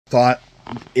thought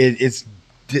it's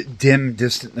dim,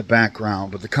 distant in the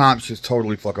background, but the cops just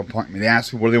totally fucking punked me. They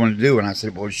asked me what do they want to do, and I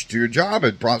said, well, you should do your job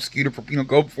as prosecutor for Penal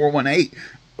Code 418,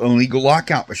 illegal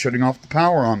lockout by shutting off the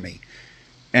power on me.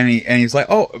 And he's like,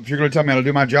 oh, if you're going to tell me how to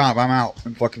do my job, I'm out,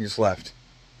 and fucking just left.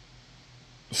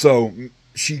 So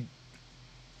she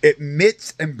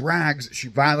admits and brags that she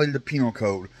violated the penal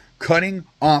code. Cutting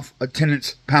off a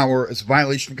tenant's power is a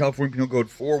violation of California Penal Code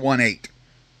 418.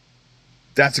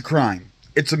 That's a crime.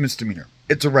 It's a misdemeanor.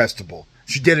 It's arrestable.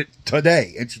 She did it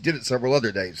today, and she did it several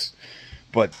other days.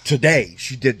 But today,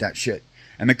 she did that shit.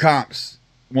 And the cops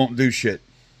won't do shit.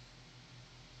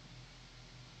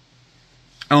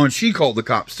 Oh, and she called the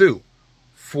cops, too.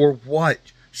 For what?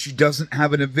 She doesn't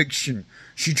have an eviction.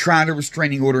 She tried a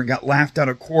restraining order and got laughed out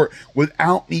of court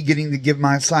without me getting to give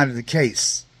my side of the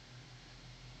case.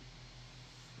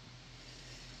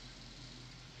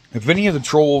 If any of the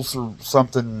trolls or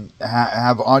something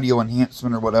have audio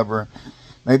enhancement or whatever,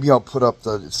 maybe I'll put up it's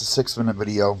a 6-minute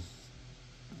video.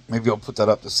 Maybe I'll put that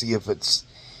up to see if it's,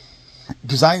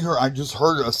 because I just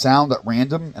heard a sound at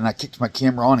random, and I kicked my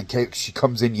camera on in case she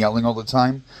comes in yelling all the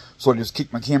time. So I just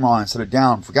kicked my camera on and set it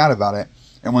down, forgot about it.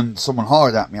 And when someone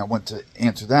hollered at me, I went to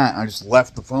answer that, and I just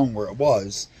left the phone where it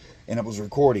was, and it was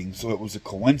recording. So it was a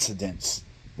coincidence,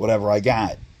 whatever I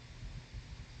got.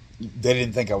 They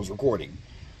didn't think I was recording.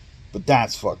 But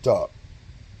that's fucked up.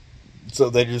 So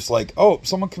they're just like, oh, if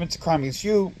someone commits a crime against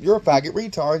you, you're a faggot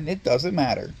retard, and it doesn't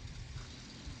matter.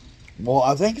 Well,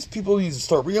 I think people need to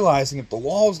start realizing if the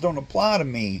laws don't apply to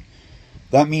me,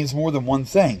 that means more than one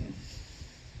thing.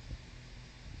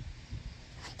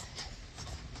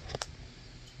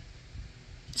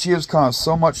 She has caused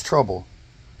so much trouble.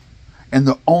 And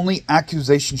the only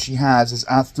accusation she has is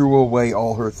I threw away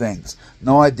all her things.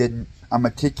 No, I didn't. I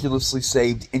meticulously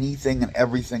saved anything and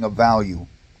everything of value.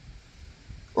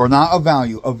 Or not of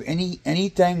value, of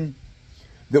anything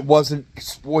that wasn't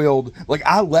spoiled. Like,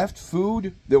 I left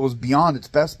food that was beyond its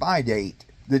best by date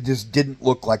that just didn't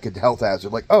look like a health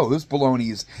hazard. Like, oh, this bologna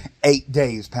is 8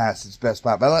 days past its best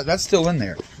by. But that's still in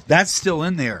there. That's still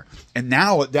in there. And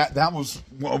now, that was,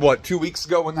 what, 2 weeks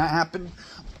ago when that happened?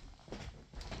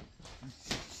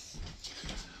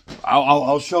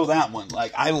 I'll show that one.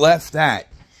 Like, I left that.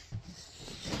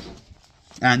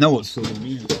 I know it's still in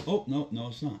here. Oh, no,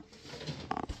 it's not.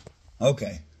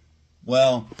 Okay.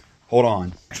 Well, hold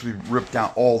on. Actually ripped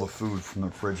out all the food from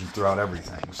the fridge and threw out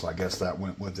everything. So I guess that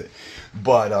went with it.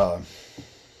 But,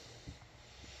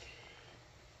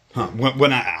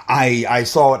 when I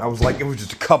saw it, I was like, it was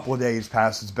just a couple of days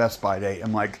past its best by date.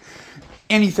 I'm like,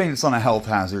 anything that's on a health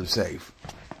hazard is safe.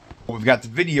 We've got the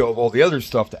video of all the other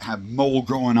stuff that had mold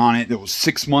growing on it that was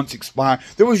 6 months expired.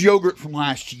 There was yogurt from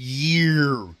last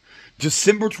year.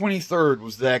 December 23rd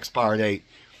was the expire date.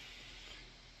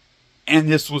 And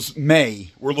this was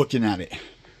May. We're looking at it.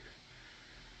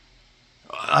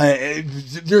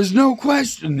 There's no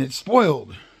question it's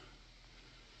spoiled.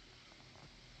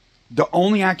 The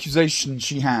only accusation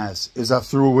she has is I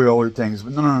threw away all her things.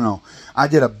 But no. I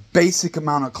did a basic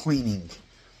amount of cleaning.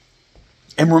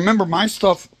 And remember, my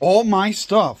stuff, all my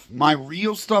stuff, my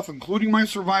real stuff, including my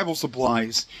survival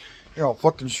supplies. Here, I'll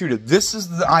fucking shoot it. This is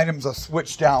the items I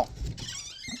switched out.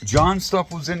 John's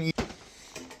stuff was in here.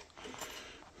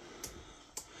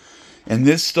 And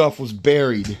this stuff was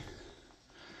buried.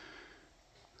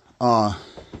 I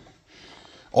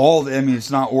mean,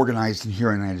 it's not organized in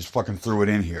here, and I just fucking threw it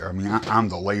in here. I mean, I'm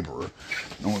the laborer.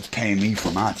 No one's paying me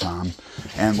for my time.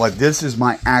 And, like, this is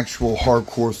my actual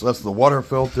hardcore. So that's the water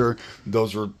filter.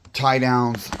 Those are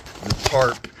tie-downs, the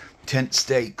tarp, tent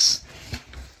stakes.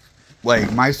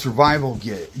 Like, my survival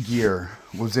gear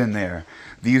was in there.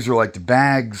 These are, like, the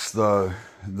bags, the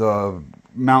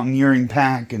mountaineering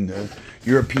pack, and the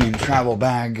European travel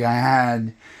bag I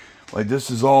had. Like, this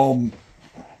is all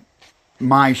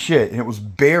my shit. And it was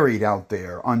buried out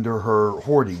there under her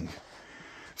hoarding.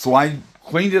 So I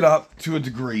cleaned it up to a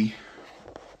degree.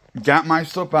 Got my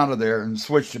stuff out of there and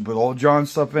switched it. Put all John's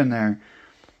stuff in there.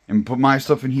 And put my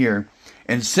stuff in here.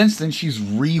 And since then, she's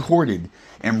re-hoarded.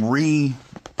 And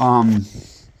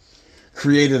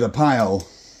created a pile.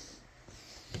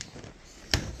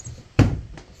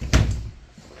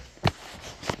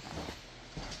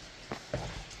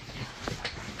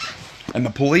 And the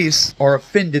police are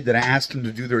offended that I asked them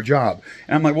to do their job.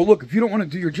 And I'm like, well, look, if you don't want to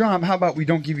do your job, how about we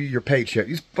don't give you your paycheck?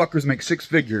 These fuckers make 6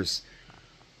 figures.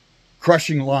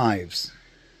 Crushing lives.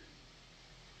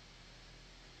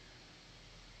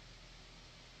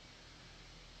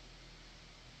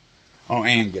 Oh,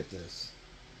 and get this.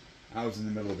 I was in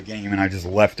the middle of the game and I just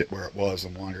left it where it was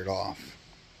and wandered off.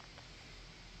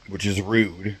 Which is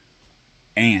rude.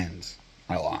 And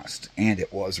I lost. And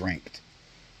it was ranked.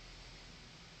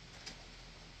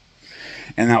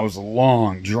 And that was a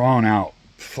long, drawn-out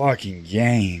fucking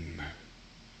game.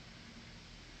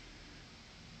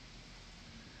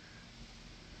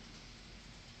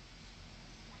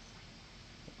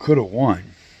 Could have won.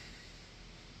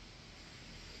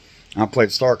 I played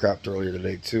StarCraft earlier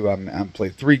today, too. I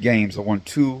played 3 games. I won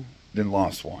 2, then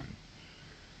lost 1.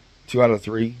 2 out of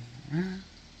 3.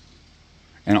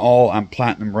 And all, I'm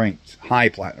platinum ranked. High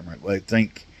platinum ranked. I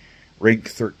think rank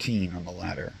 13 on the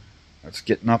ladder. That's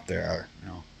getting up there, you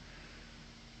know.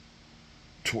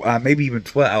 Maybe even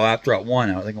 12. After I won,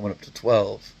 I think I went up to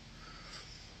 12.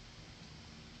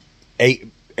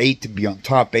 8 to be on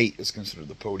top 8 is considered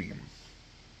the podium.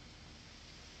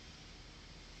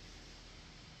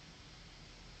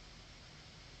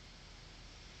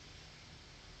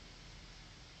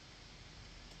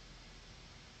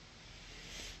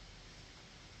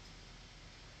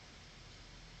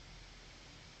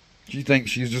 She thinks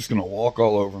she's just going to walk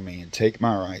all over me and take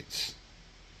my rights.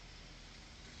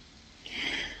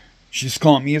 She's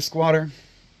calling me a squatter.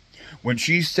 When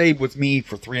she stayed with me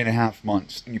for 3.5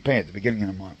 months, and you pay at the beginning of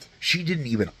the month, she didn't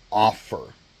even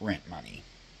offer rent money.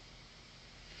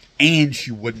 And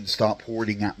she wouldn't stop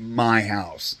hoarding at my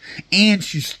house. And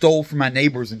she stole from my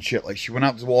neighbors and shit. Like, she went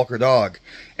out to walk her dog,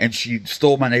 and she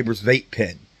stole my neighbor's vape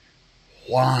pen.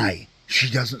 Why?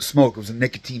 She doesn't smoke. It was a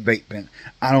nicotine vape pen.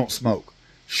 I don't smoke.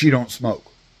 She don't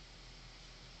smoke.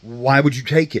 Why would you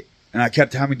take it? And I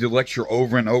kept having to lecture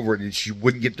over and over, and she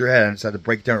wouldn't get their head. I decided to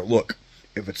break down her look.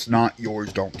 If it's not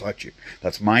yours, don't touch it.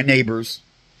 That's my neighbor's.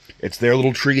 It's their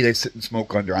little tree they sit and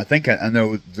smoke under. I think I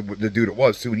know the dude it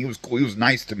was, too, and he was cool. He was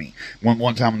nice to me.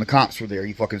 One time when the cops were there,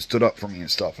 he fucking stood up for me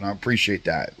and stuff, and I appreciate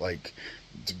that. Like,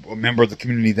 a member of the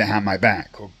community that had my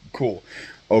back. Cool.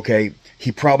 Okay,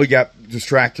 he probably got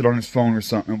distracted on his phone or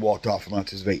something and walked off and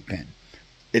left his vape pen.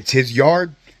 It's his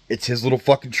yard. It's his little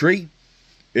fucking tree.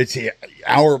 It's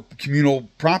our communal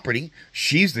property.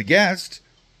 She's the guest.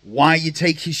 Why you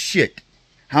take his shit?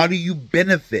 How do you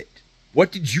benefit?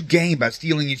 What did you gain by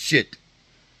stealing his shit?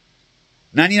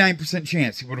 99%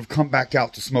 chance he would have come back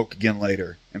out to smoke again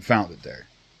later and found it there.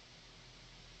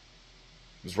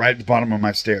 It was right at the bottom of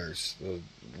my stairs.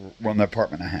 One of the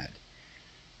apartment I had.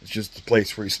 It's just the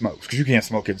place where he smokes. Because you can't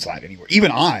smoke inside anywhere.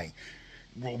 Even I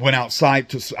went outside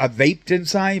I vaped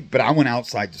inside, but I went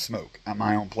outside to smoke at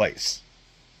my own place.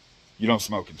 You don't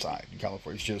smoke inside in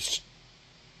California. It's just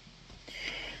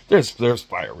there's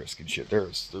fire risk and shit.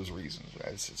 There's reasons.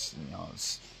 It's just, you know,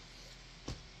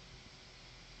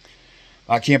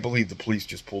 I can't believe the police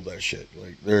just pulled that shit.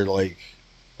 Like, they're like,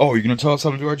 oh, you're gonna tell us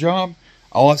how to do our job?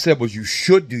 All I said was you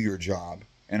should do your job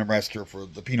and arrest her for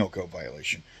the penal code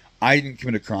violation. I didn't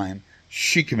commit a crime.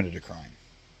 She committed a crime.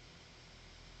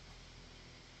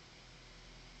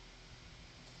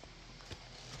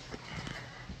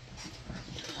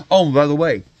 Oh, by the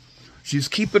way, she's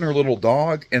keeping her little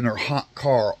dog in her hot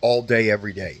car all day,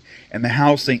 every day. And the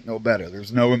house ain't no better.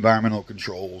 There's no environmental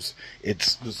controls.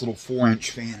 It's this little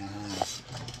 4-inch fan.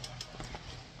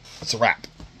 It's a wrap.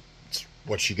 It's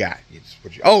what she got.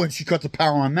 And she cut the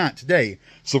power on that today.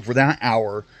 So for that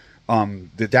hour,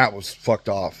 that was fucked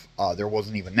off. There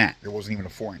wasn't even that. There wasn't even a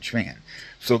 4-inch fan.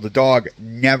 So the dog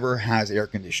never has air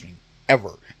conditioning.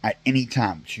 Ever. At any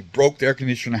time. She broke the air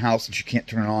conditioner in the house and she can't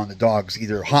turn it on. The dog's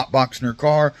either hotboxed in her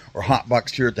car or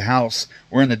hotboxed here at the house.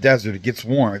 We're in the desert. It gets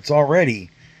warm. It's already,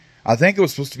 I think it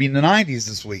was supposed to be in the 90s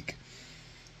this week.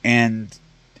 And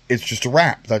it's just a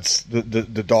wrap. That's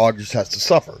the dog just has to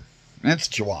suffer. And it's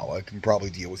a Chihuahua. It can probably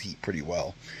deal with heat pretty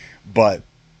well. But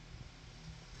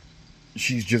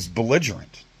she's just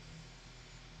belligerent.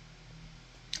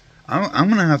 I'm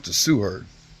going to have to sue her.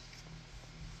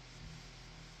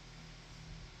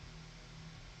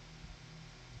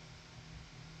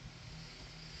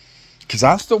 Because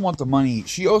I still want the money.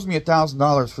 She owes me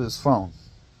 $1,000 for this phone.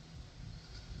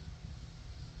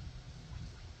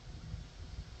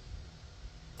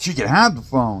 She can have the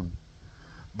phone.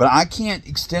 But I can't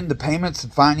extend the payments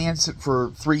and finance it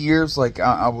for 3 years like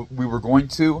we were going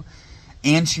to.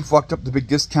 And she fucked up the big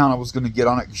discount I was going to get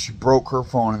on it because she broke her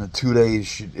phone in the 2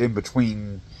 days in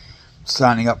between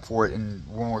signing up for it and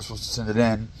when we were supposed to send it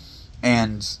in.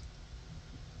 And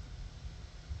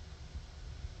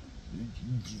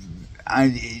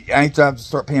I have to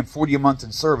start paying $40 a month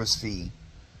in service fee,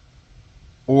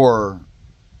 or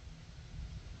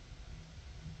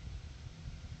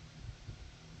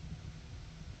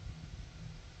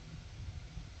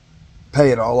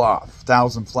pay it all off,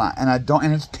 $1,000 flat,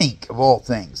 and it's pink of all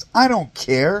things. I don't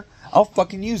care. I'll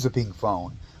fucking use a pink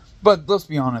phone, but let's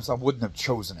be honest, I wouldn't have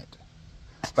chosen it,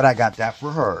 but I got that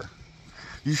for her.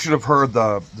 You should have heard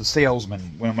the salesman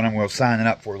when I was signing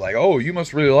up for, like, oh, you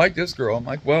must really like this girl. I'm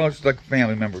like, well, she's like a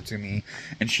family member to me,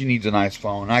 and she needs a nice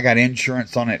phone. I got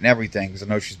insurance on it and everything, because I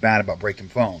know she's bad about breaking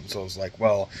phones. So I was like,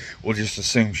 well, we'll just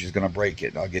assume she's going to break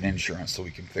it. I'll get insurance so we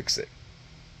can fix it.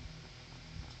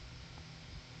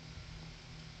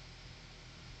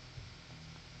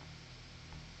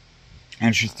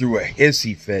 And she threw a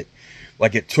hissy fit.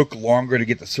 Like, it took longer to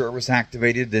get the service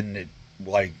activated than it,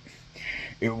 like,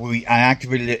 I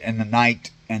activated it in the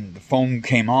night, and the phone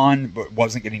came on, but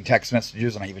wasn't getting text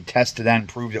messages, and I even tested that and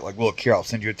proved it. Like, look, here, I'll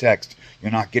send you a text.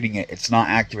 You're not getting it. It's not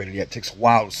activated yet. It takes a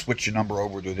while to switch your number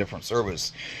over to a different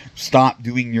service. Stop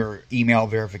doing your email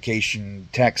verification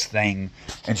text thing.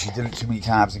 And she did it too many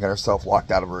times and got herself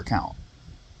locked out of her account.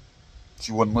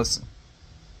 She wouldn't listen.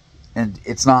 And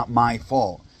it's not my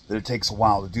fault that it takes a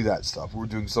while to do that stuff. We're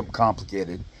doing something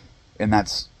complicated, and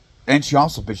she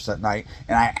also bitched that night,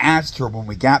 and I asked her when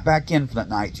we got back in for that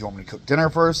night, do you want me to cook dinner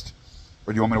first,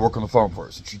 or do you want me to work on the phone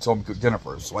first? And she told me to cook dinner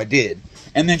first, so I did,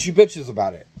 and then she bitches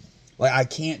about it. Like, I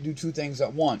can't do two things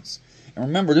at once. And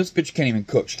remember, this bitch can't even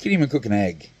cook. She can't even cook an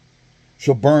egg.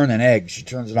 She'll burn an egg. She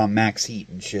turns it on max heat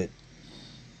and shit.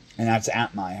 And that's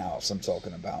at my house I'm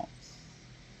talking about.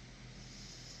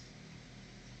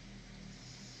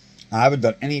 I haven't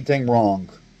done anything wrong.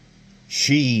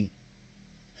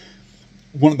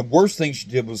 One of the worst things she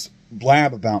did was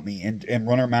blab about me and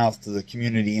run her mouth to the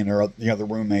community and the other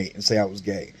roommate and say I was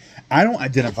gay. I don't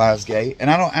identify as gay, and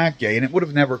I don't act gay, and it would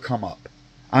have never come up.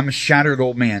 I'm a shattered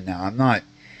old man now. I'm not...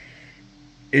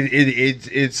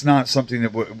 It's not something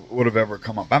that would have ever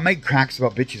come up. I make cracks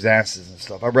about bitches' asses and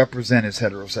stuff. I represent as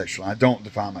heterosexual. I don't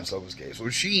define myself as gay. So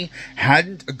if she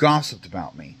hadn't gossiped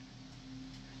about me,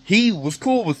 he was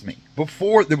cool with me.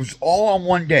 Before, there was all on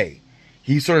one day.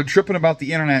 He started tripping about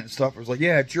the internet and stuff. It was like,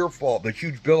 yeah, it's your fault. The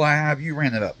huge bill I have, you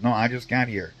ran it up. No, I just got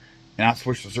here. And I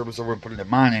switched the service over and put it in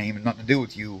my name and nothing to do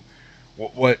with you.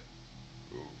 What?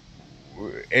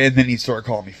 And then he started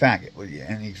calling me faggot.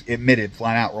 And he admitted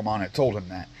flat out Romana told him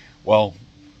that. Well,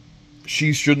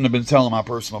 she shouldn't have been telling my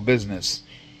personal business.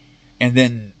 And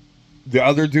then the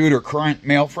other dude, her current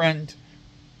male friend,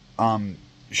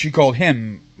 she called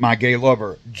him my gay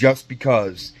lover just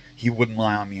because he wouldn't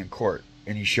lie on me in court.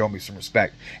 And he showed me some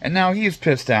respect. And now he's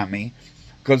pissed at me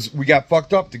because we got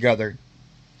fucked up together.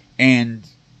 And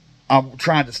I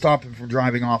tried to stop him from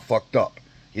driving off fucked up.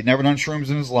 He'd never done shrooms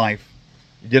in his life.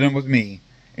 He did them with me.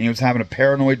 And he was having a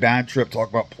paranoid bad trip, talk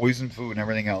about poison food and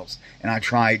everything else. And I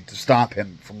tried to stop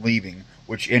him from leaving,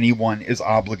 which anyone is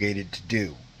obligated to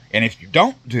do. And if you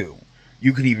don't do,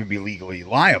 you can even be legally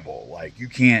liable. Like, you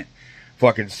can't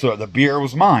fucking... So the beer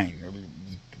was mine.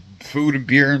 Food and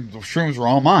beer and the shrooms were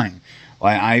all mine.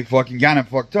 Like, I fucking got him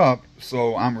fucked up,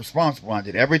 so I'm responsible. I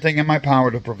did everything in my power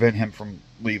to prevent him from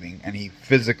leaving, and he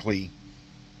physically...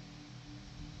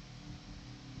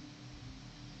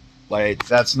 Like,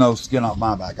 that's no skin off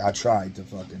my back. I tried to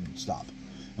fucking stop.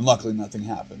 And luckily nothing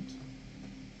happened.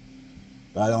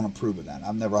 But I don't approve of that.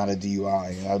 I've never had a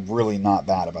DUI. I'm really not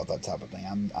bad about that type of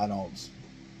thing. I don't...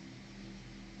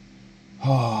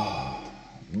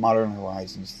 Modern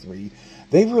Horizons 3.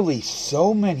 They released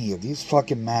so many of these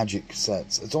fucking Magic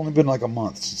sets. It's only been like a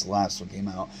month since the last one came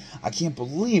out. I can't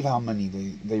believe how many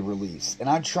they released. And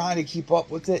I try to keep up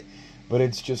with it, but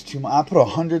it's just too much. I put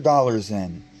 $100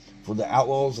 in for the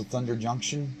Outlaws of Thunder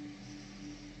Junction.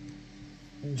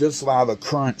 Just so I have a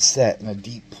current set and a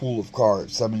deep pool of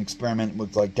cards. I've been experimenting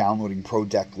with like downloading pro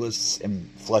deck lists and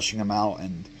fleshing them out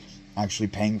and actually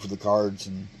paying for the cards.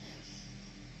 And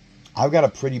I've got a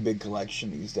pretty big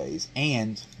collection these days.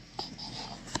 And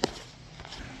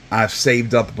I've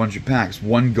saved up a bunch of packs.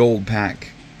 1 gold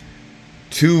pack.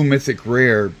 2 mythic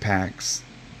rare packs.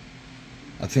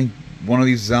 I think one of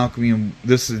these is alchemy and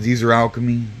these are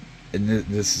alchemy. And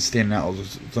this is standing out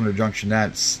as Thunder Junction.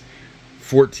 That's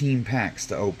 14 packs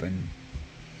to open.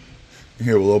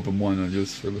 Here, we'll open one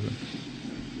just for the...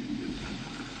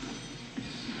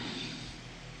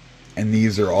 And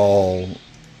these are all...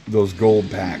 Those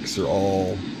gold packs are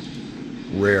all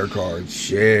rare cards.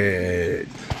 Shit.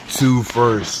 2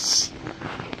 firsts.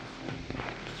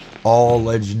 All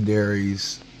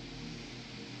legendaries.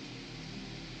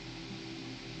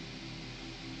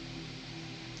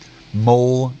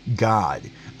 Mole God.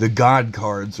 The God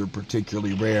cards are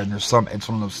particularly rare, and it's one of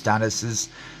those statuses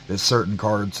that certain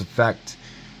cards affect.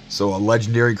 So a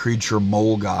legendary creature,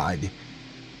 Mole God.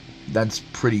 That's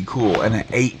pretty cool. And an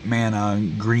 8 mana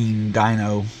green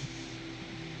dino.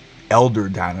 Elder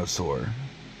Dinosaur.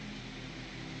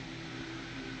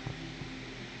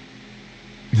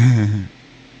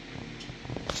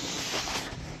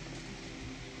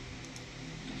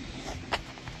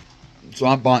 So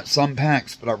I bought some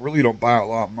packs, but I really don't buy a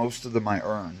lot. Most of them I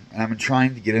earn. And I'm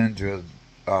trying to get into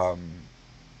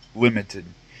limited.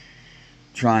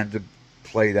 Trying to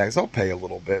play that, because I'll pay a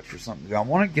little bit for something. I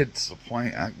want to get to the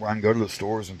point where I can go to the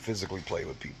stores and physically play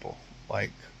with people.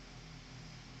 Like,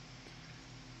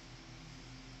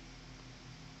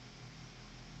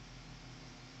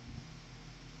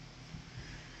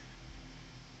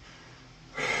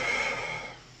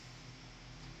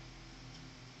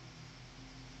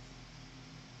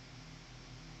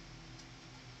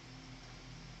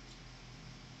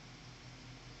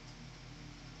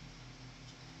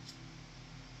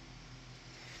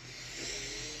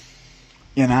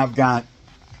 and I've got,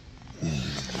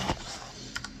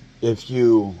 if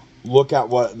you look at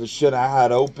what the shit I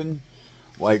had open,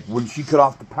 like when she cut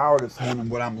off the power this morning,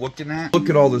 what I'm looking at,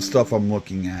 look at all this stuff I'm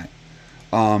looking at.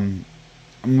 I'm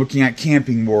looking at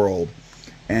Camping World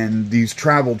and these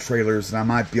travel trailers that I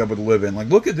might be able to live in. Like,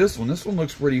 look at this one. This one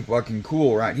looks pretty fucking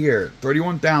cool right here.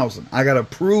 $31,000. I got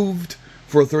approved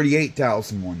for a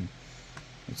 $38,000 one.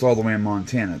 It's all the way in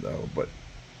Montana though, but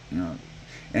you know.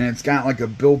 And it's got like a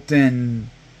built-in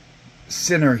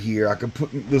center here. I could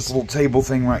put this little table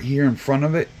thing right here in front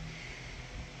of it.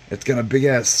 It's got a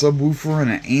big-ass subwoofer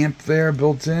and an amp there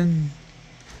built in.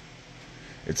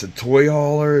 It's a toy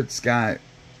hauler. It's got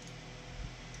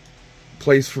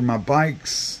place for my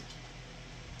bikes.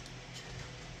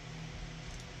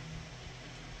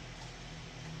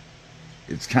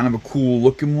 It's kind of a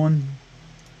cool-looking one.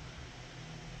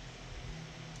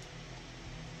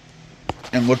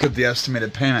 And look at the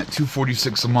estimated payment,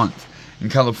 $246 a month. In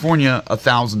California,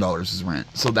 $1,000 is rent.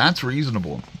 So that's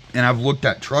reasonable. And I've looked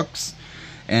at trucks,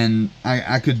 and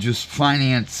I could just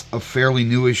finance a fairly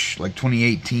newish, like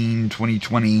 2018,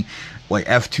 2020, like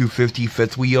F-250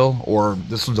 fifth wheel. Or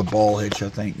this one's a ball hitch, I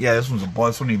think. Yeah, this one's a ball.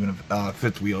 This one even a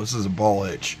fifth wheel. This is a ball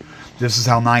hitch. This is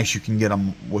how nice you can get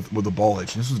them with a ball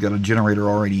hitch. This one's got a generator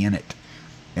already in it.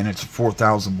 And it's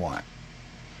 4,000 watt.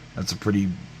 That's a pretty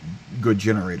good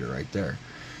generator right there.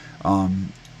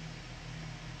 I'm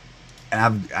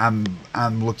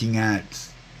looking at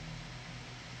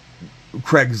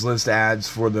Craigslist ads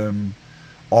for them.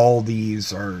 All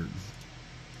these are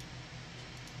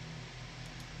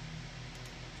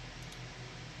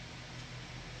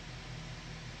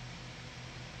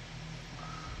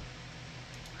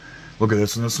look at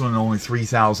this one. This one only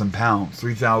 3,000 pounds,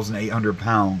 3,800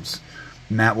 pounds.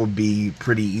 And that would be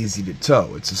pretty easy to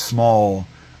tow. It's a small,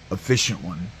 efficient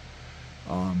one.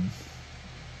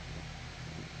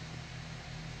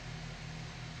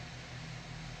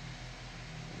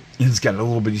 It's got a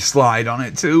little bitty slide on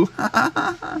it too.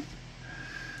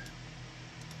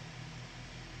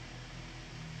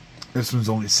 This one's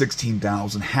only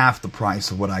 $16,000, half the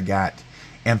price of what I got,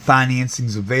 and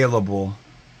financing's available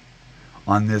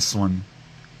on this one.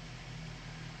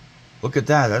 Look at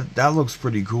that. That looks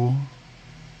pretty cool.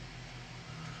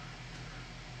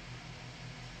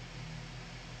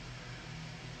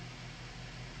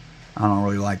 I don't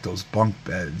really like those bunk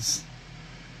beds.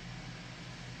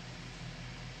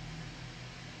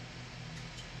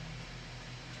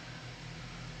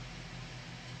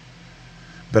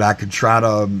 But I could try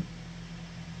to,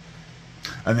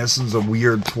 and this one's a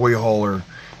weird toy hauler.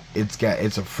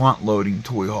 It's a front loading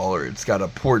toy hauler. It's got a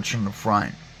porch in the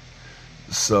front.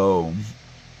 So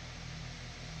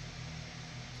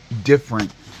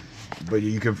different. But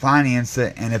you can finance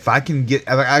it, and if I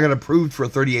got approved for a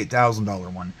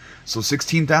 $38,000 one. So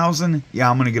 $16,000,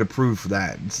 yeah, I'm gonna get approved for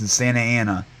that. It's in Santa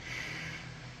Ana.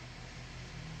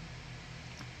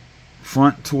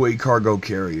 Front toy cargo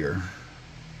carrier.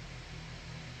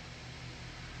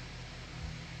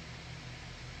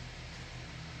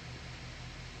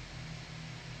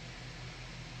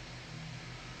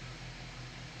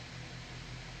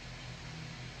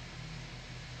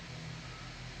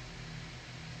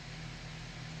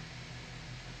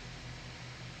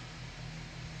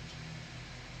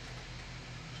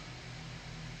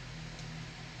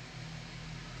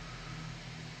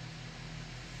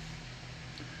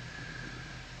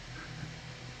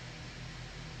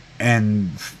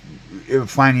 And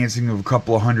financing of a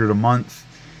couple of $100 a month.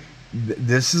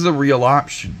 This is a real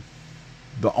option.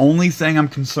 The only thing I'm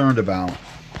concerned about,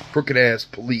 crooked ass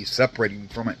police separating me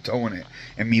from it, towing it,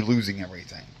 and me losing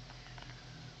everything.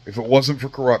 If it wasn't for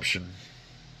corruption.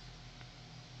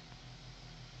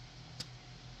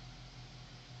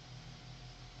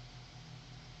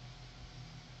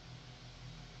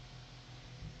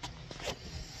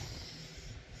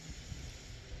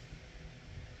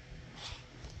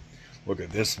 Look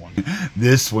at this one.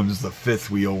 This one's the fifth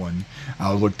wheel one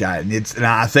I looked at, and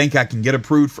I think I can get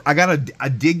approved. I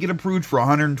did get approved for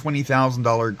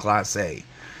 $120,000 Class A.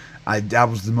 That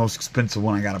was the most expensive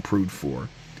one I got approved for.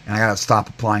 And I got to stop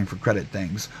applying for credit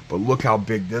things. But look how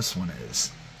big this one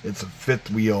is. It's a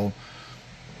fifth wheel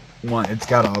one. It's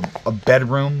got a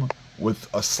bedroom with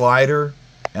a slider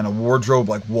and a wardrobe,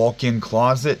 like walk-in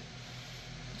closet.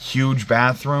 Huge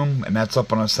bathroom, and that's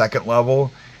up on a second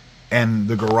level. And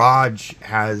the garage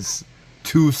has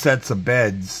 2 sets of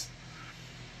beds.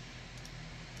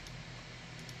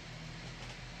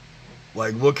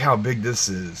 Like, look how big this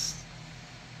is.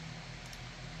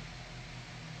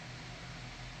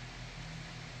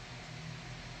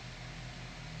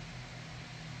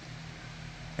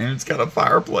 And it's got a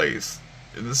fireplace.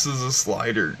 And this is a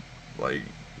slider. Like,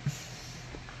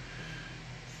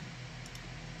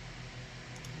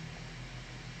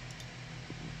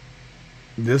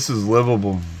 this is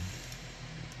livable.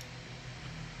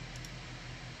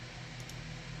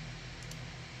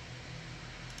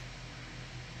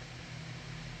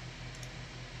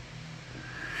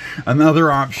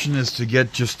 Another option is to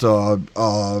get just a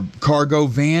cargo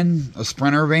van, a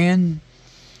Sprinter van,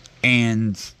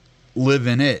 and live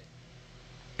in it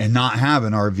and not have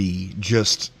an RV.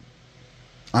 Just,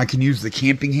 I can use the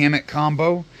camping hammock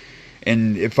combo,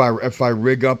 and if I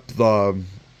rig up the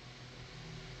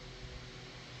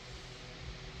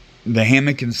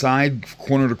hammock inside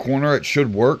corner to corner, it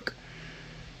should work.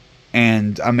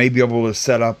 And I may be able to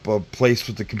set up a place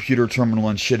with the computer terminal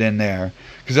and shit in there,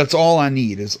 because that's all I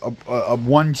need is a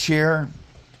one chair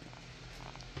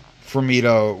for me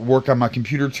to work on my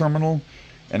computer terminal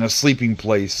and a sleeping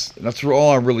place. That's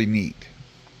all I really need.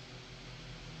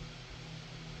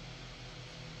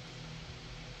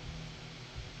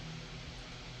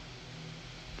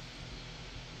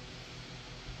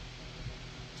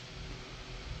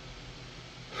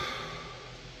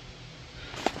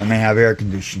 And they have air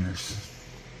conditioners.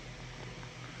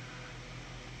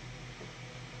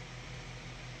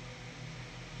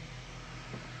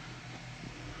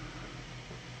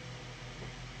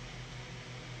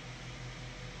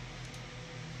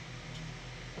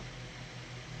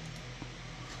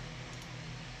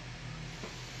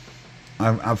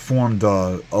 I've formed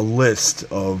a list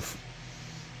of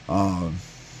oh.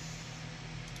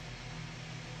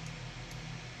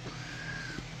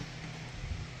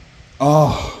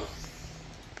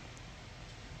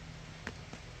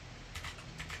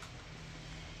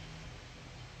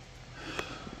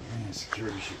 Man,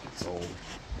 security shit gets old.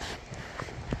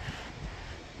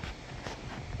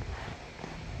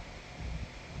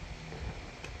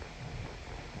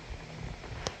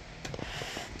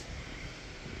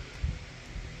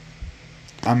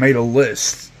 I made a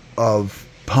list of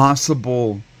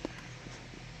possible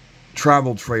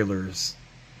travel trailers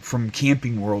from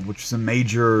Camping World, which is a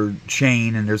major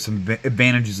chain, and there's some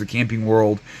advantages of Camping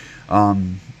World.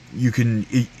 You can,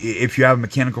 if you have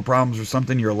mechanical problems or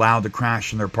something, you're allowed to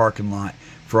crash in their parking lot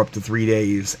for up to 3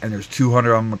 days, and there's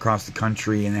 200 of them across the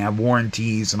country, and they have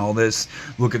warranties and all this.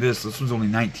 Look at this. This was only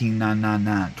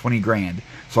 $19,999, 20 grand.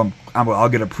 So I'll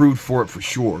get approved for it for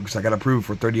sure, because I got approved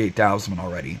for $38,000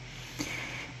 already.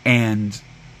 And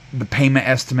the payment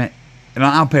estimate, and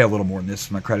I'll pay a little more than this.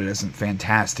 My credit isn't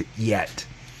fantastic yet,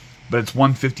 but it's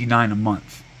 $159 a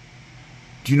month.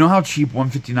 Do you know how cheap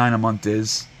 $159 a month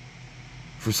is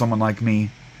for someone like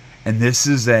me? And this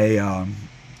is a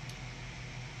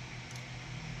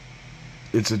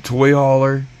it's a toy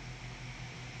hauler.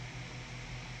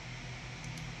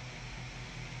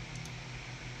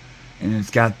 And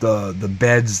it's got the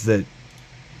beds that,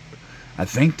 I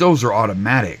think those are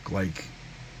automatic, like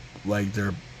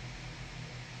they're,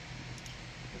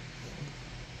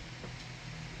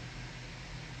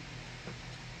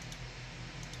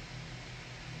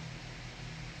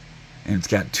 and it's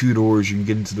got 2 doors. You can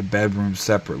get into the bedroom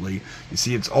separately. You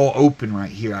see, it's all open right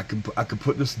here. I could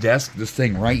put this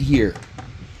thing right here.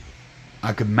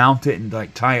 I could mount it and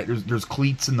like tie it. There's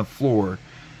cleats in the floor.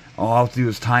 All I have to do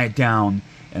is tie it down,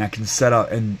 and I can set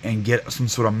up and get some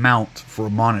sort of mount for a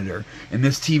monitor. And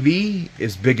this TV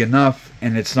is big enough,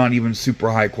 and it's not even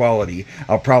super high quality.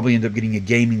 I'll probably end up getting a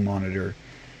gaming monitor.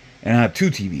 And I have 2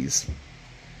 TVs.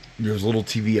 There's a little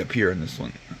TV up here in this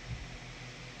one.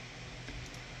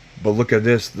 But look at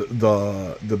this.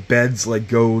 The beds like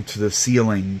go to the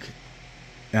ceiling.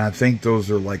 And I think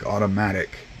those are like automatic.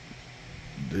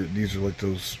 These are like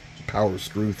those power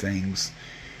screw things.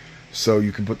 So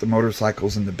you can put the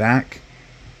motorcycles in the back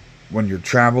when you're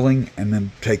traveling, and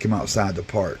then take them outside the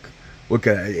park. Look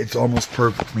at it. It's almost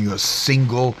perfect for me. A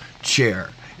single chair.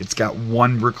 It's got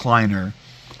one recliner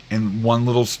and one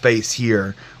little space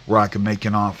here where I can make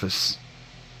an office.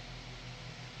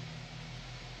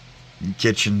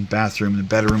 Kitchen, bathroom, and the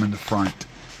bedroom in the front.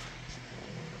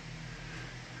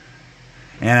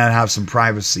 And I'd have some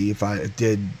privacy if I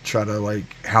did try to,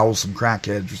 like, house some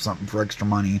crackheads or something for extra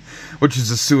money, which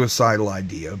is a suicidal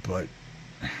idea, but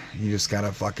you just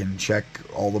gotta fucking check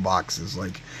all the boxes.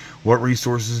 Like, what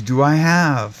resources do I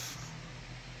have?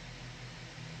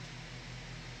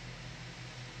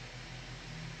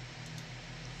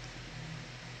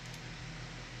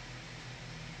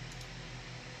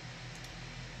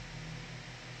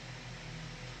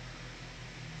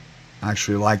 I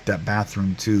actually like that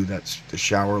bathroom too. That's the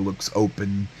shower looks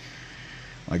open,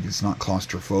 like it's not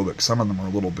claustrophobic. Some of them are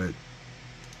a little bit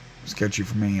sketchy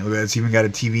for me. Look, it's even got a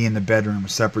TV in the bedroom, a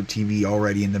separate TV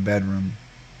already in the bedroom.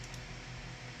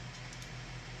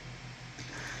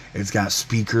 It's got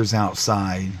speakers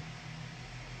outside.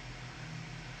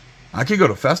 I could go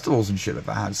to festivals and shit if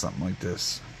I had something like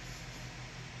this.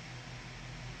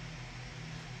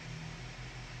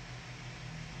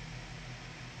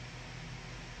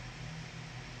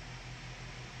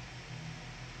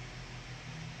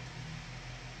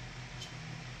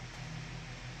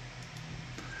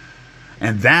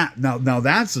 And that now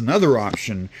that's another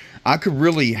option. I could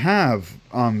really have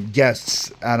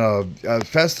guests at a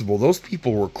festival. Those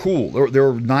people were cool. They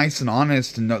were nice and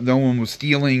honest, and no one was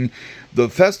stealing. The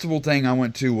festival thing I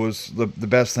went to was the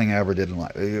best thing I ever did in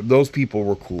life. Those people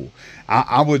were cool.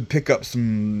 I would pick up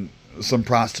some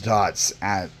prostitutes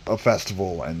at a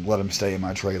festival and let them stay in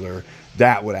my trailer.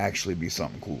 That would actually be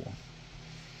something cool.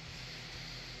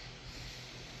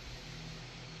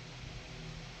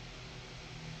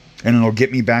 And it'll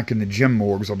get me back in the gym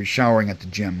more because I'll be showering at the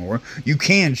gym more. You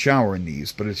can shower in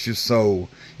these, but it's just so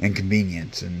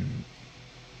inconvenient. And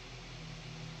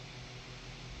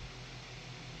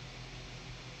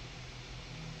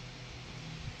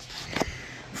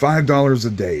 $5 a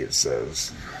day, it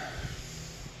says.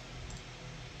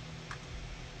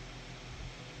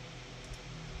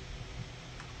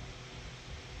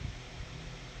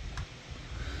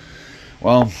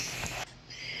 Well,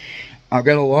 I've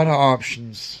got a lot of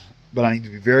options, but I need to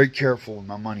be very careful with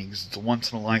my money because it's a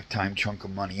once-in-a-lifetime chunk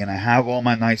of money. And I have all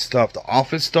my nice stuff, the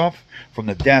office stuff, from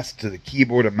the desk to the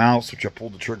keyboard and mouse, which I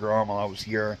pulled the trigger on while I was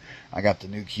here. I got the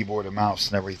new keyboard and mouse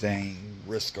and everything,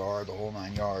 wrist guard, the whole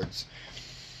 9 yards.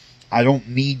 I don't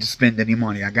need to spend any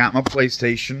money. I got my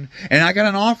PlayStation, and I got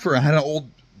an offer. I had an old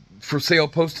for sale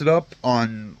posted up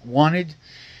on Wanted,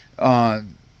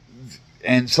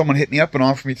 and someone hit me up and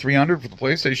offered me $300 for the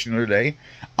PlayStation the other day.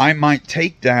 I might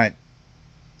take that.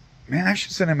 Man, I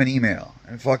should send him an email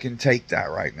and fucking take that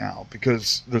right now,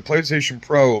 because the PlayStation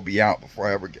Pro will be out before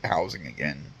I ever get housing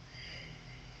again.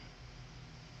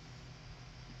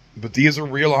 But these are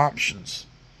real options.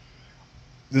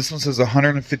 This one says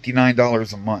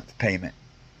 $159 a month payment,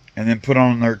 and then put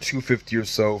on another $250 or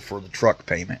so for the truck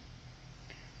payment.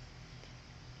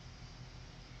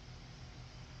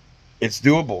 It's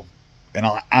doable. And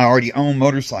I already own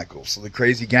motorcycles, so the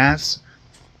crazy gas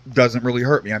doesn't really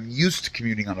hurt me. I'm used to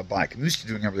commuting on a bike. I'm used to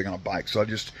doing everything on a bike. So I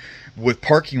just, with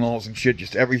parking laws and shit,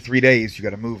 just every 3 days, you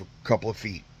got to move a couple of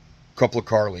feet, a couple of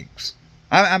car lengths.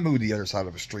 I moved the other side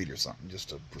of a street or something,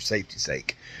 just for safety's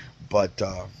sake. But,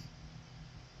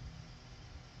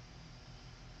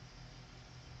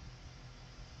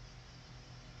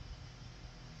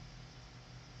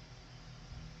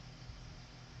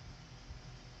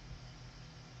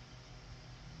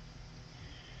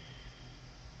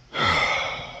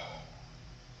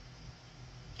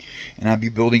 and I'd be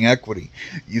building equity.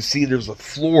 You see, there's a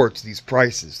floor to these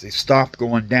prices. They stopped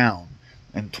going down,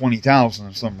 and 20,000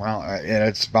 or something around, and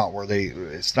it's about where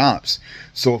it stops.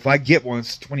 So if I get one,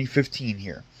 it's 2015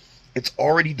 here. It's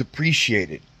already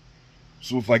depreciated.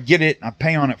 So if I get it and I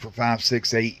pay on it for 5,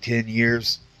 6, 8, 10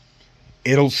 years,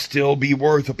 it'll still be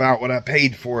worth about what I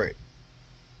paid for it.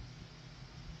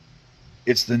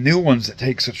 It's the new ones that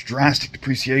take such drastic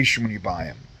depreciation when you buy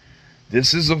them.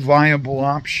 This is a viable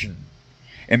option.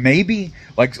 And maybe,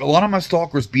 like, a lot of my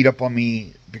stalkers beat up on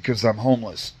me because I'm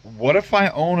homeless. What if I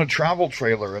own a travel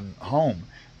trailer and home?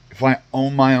 If I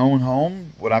own my own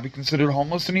home, would I be considered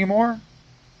homeless anymore?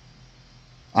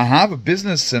 I have a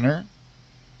business center,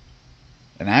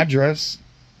 an address.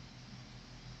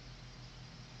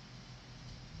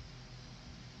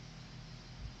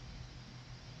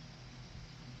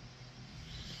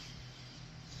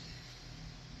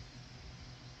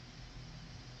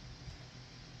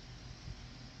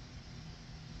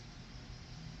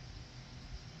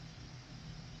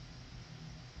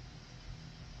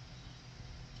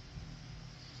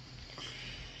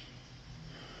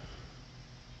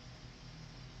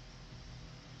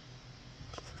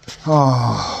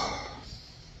 Oh.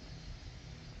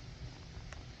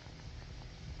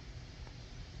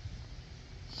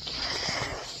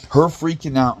 Her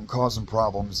freaking out and causing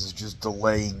problems is just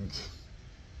delaying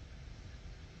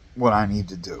what I need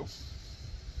to do.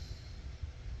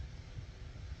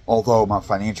 Although my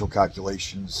financial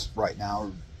calculations right now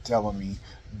are telling me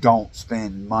don't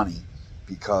spend money,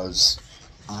 because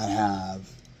I have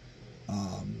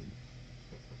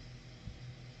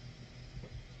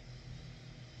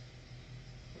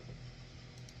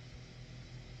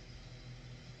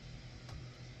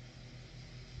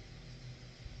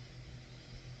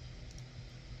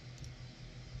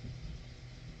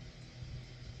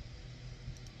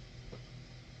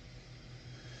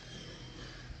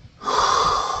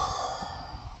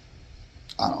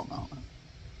I don't know.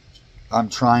 I'm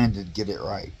trying to get it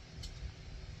right.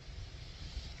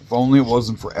 If only it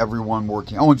wasn't for everyone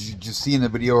working. I want you to just see in the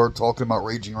video or talking about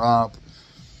Raging Rob.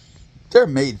 They're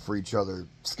made for each other.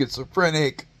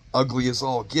 Schizophrenic, ugly as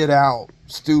all get out,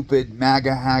 stupid,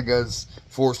 MAGA hagas,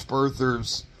 forced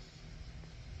birthers.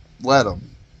 Let them.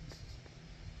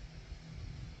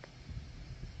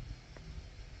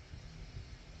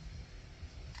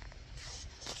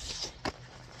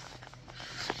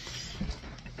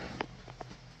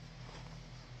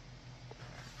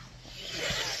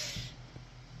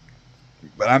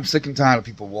 But I'm sick and tired of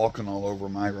people walking all over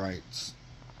my rights.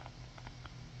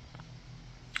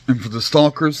 And for the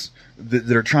stalkers that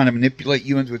are trying to manipulate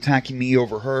you into attacking me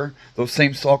over her, those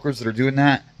same stalkers that are doing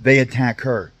that, they attack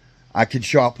her. I can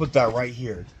show, I'll put that right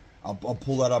here. I'll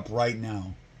pull that up right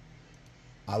now.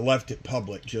 I left it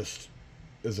public just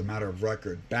as a matter of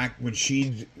record. Back when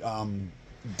she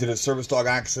did a service dog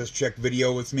access check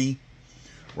video with me,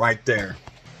 right there.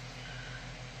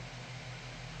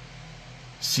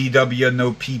 CW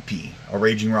no PP, a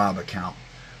Raging Rob account.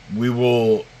 We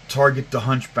will target the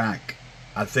hunchback.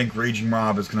 I think Raging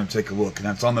Rob is going to take a look, and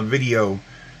that's on the video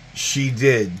she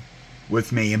did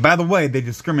with me. And by the way, they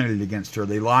discriminated against her.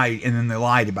 They lied, and then they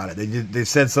lied about it. They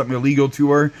said something illegal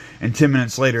to her, and 10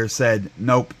 minutes later said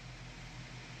nope.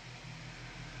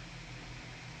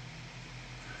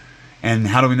 And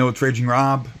how do we know it's Raging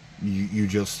Rob? You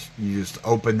just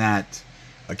open that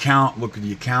account, look at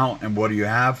the account, and what do you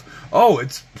have? Oh,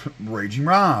 it's Raging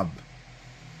Rob.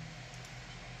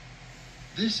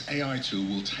 This AI tool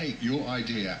will take your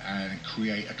idea and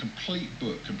create a complete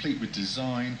book, complete with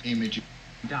design, image.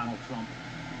 Donald Trump.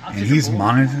 And he's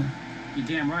monitoring. You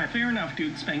damn right. Fair enough,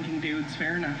 dude. Spanking dudes.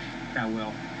 Fair enough. I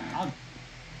will.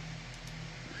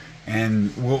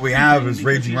 And what we have is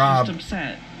Raging Rob. He's just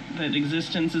upset that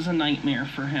existence is a nightmare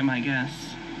for him, I guess.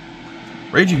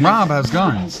 Raging Rob has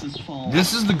guns.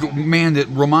 This is the man that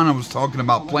Romana was talking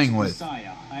about playing with.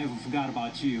 I haven't forgot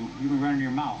about you. You've been running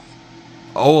your mouth.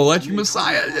 Oh, Electric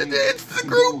Messiah. It's the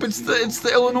group. It's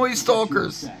the Illinois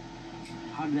Stalkers.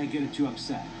 How did I get it too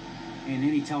upset? And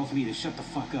then he tells me to shut the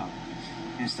fuck up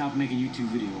and stop making YouTube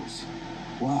videos.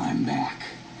 Well, I'm back.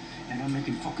 And I'm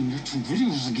making fucking YouTube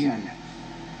videos again.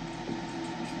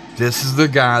 This is the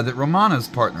guy that Romana's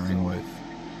partnering with.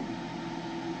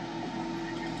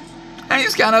 And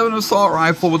he's got an assault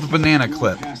rifle with a banana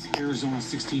clip. Past Arizona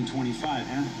 1625,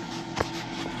 huh?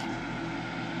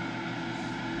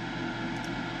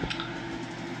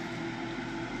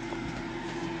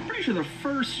 Pretty sure the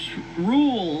first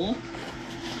rule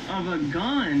of a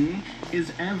gun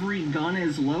is every gun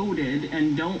is loaded,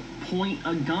 and don't point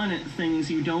a gun at things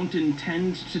you don't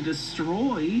intend to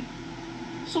destroy.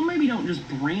 So maybe don't just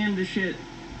brandish it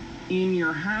in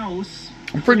your house.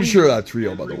 I'm pretty sure that's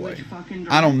real, by the way.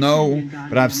 I don't know,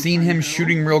 but I've seen him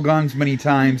shooting real guns many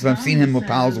times. I've seen him with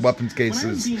piles of weapons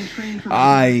cases.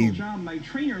 I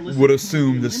would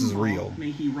assume this is real.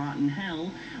 May he rot in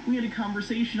hell. We had a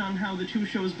conversation on how the two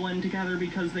shows blend together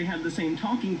because they had the same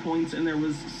talking points, and there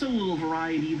was so little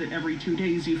variety that every 2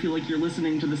 days you feel like you're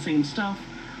listening to the same stuff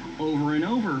over and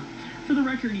over. For the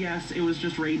record, yes, it was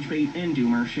just rage bait and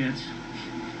doomer shit.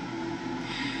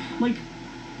 Like,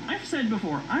 I've said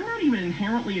before, I'm not even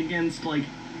inherently against, like,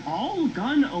 all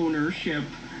gun ownership,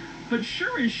 but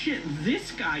sure as shit,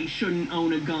 this guy shouldn't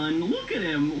own a gun. Look at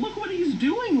him. Look what he's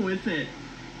doing with it.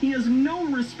 He has no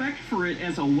respect for it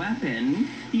as a weapon.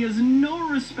 He has no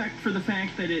respect for the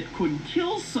fact that it could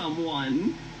kill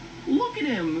someone. Look at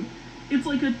him. It's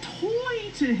like a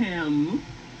toy to him.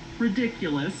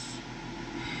 Ridiculous.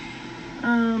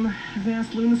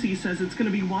 Vast Lunacy says it's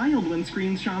going to be wild when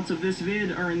screenshots of this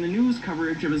vid are in the news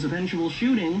coverage of his eventual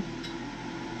shooting.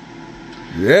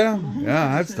 Yeah,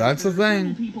 that's the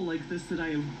thing. People like this that I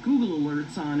have Google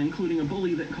alerts on, including a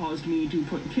bully that caused me to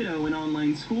put kiddo in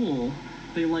online school.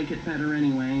 They like it better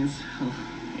anyways.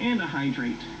 And a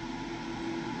hydrate.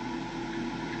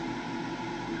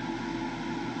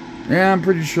 Yeah, I'm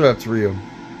pretty sure that's real.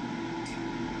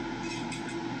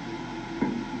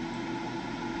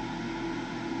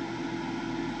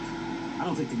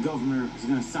 don't think the governor is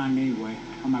going to sign me anyway.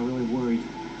 I'm not really worried.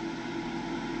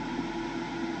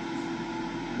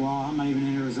 Well, I'm not even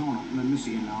in Arizona. I'm in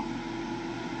Michigan now.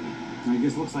 And I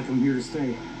guess it looks like I'm here to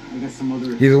stay. I got some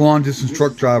other... He's a long-distance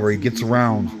truck driver. He gets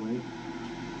around.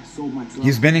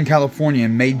 He's been in California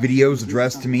and made videos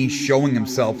addressed to me showing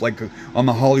himself, like on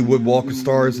the Hollywood Walk of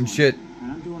Stars and shit.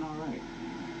 And I'm doing alright.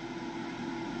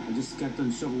 I just got done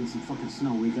shoveling some fucking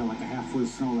snow. We got like a half-foot of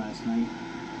snow last night.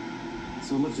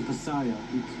 So Alexa Pasaya,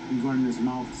 he's running his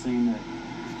mouth saying that...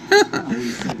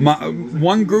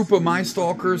 One group of my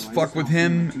stalkers fuck with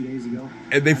him,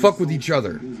 and they fuck with each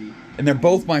other. And they're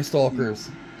both my stalkers.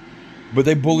 But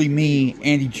they bully me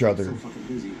and each other.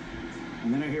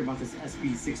 And then I hear about this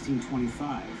SB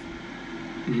 1625.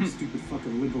 Stupid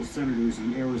fucking liberal senators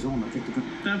in Arizona.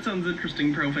 That sounds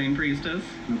interesting, Profane Priestess.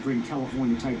 Gonna bring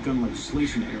California-type gun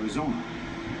legislation to Arizona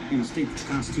in a state that's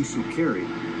constitutional carry.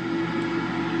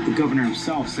 The governor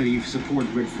himself said he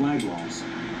supported red flag laws.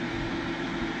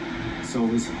 So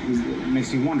it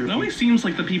makes me wonder. It always seems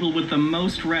like the people with the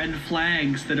most red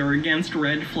flags that are against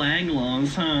red flag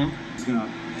laws, huh? He's gonna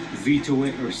veto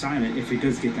it or sign it if it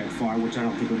does get that far, which I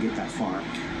don't think it'll get that far.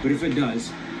 But if it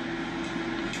does,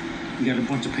 you got a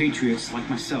bunch of patriots like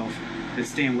myself that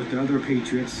stand with the other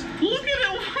patriots. Look at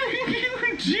it! What are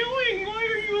you doing? Why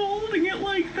are you holding it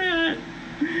like that?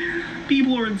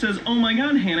 P-Lord says, oh my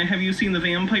god, Hannah, have you seen the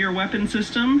vampire weapon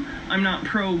system? I'm not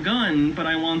pro-gun, but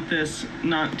I want this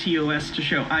not TOS to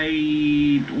show.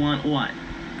 I want what?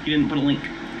 You didn't put a link.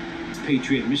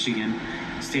 Patriot Michigan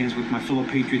stands with my fellow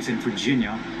patriots in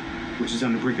Virginia, which is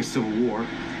on the brink of civil war,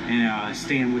 and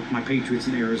stand with my patriots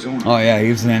in Arizona. Oh yeah,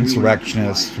 he's an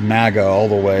insurrectionist, MAGA all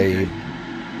the way.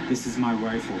 This is my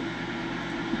rifle.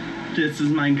 This is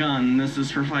my gun. This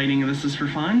is for fighting. This is for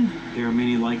fun. There are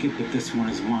many like it, but this one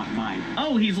is mine.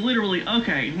 Oh, he's literally...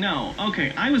 Okay, no.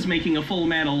 Okay, I was making a Full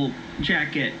Metal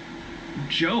Jacket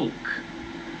joke.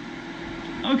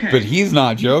 Okay. But he's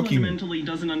not joking. He fundamentally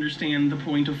doesn't understand the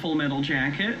point of Full Metal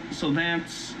Jacket, so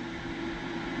that's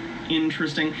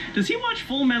interesting. Does he watch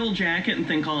Full Metal Jacket and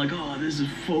think, like, oh, this is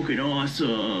fucking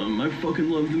awesome. I fucking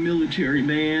love the military,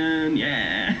 man.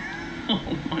 Yeah.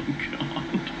 Oh my god.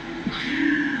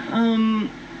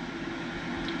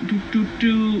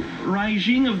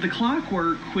 Raijing of the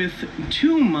Clockwork with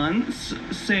 2 months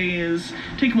says,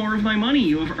 take more of my money.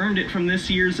 You have earned it from this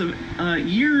years of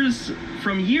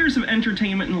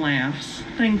entertainment and laughs.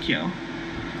 Thank you.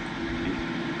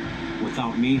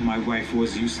 Without me, my rifle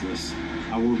was useless.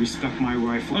 I will respect my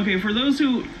rifle. Okay, for those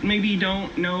who maybe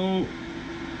don't know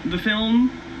the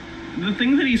film, the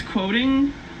thing that he's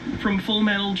quoting from Full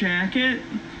Metal Jacket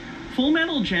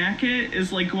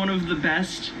is like one of the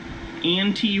best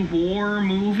anti-war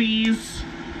movies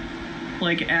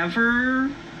like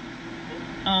ever.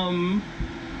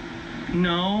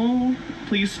 No,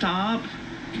 please stop.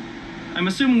 I'm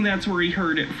assuming that's where he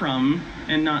heard it from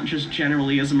and not just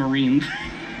generally as a Marine thing.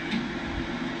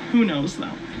 Who knows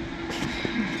though?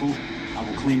 I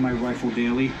will clean my rifle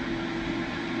daily.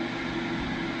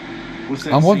 What's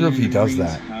that? I wonder if he does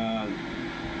that.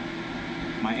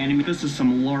 My enemy. This is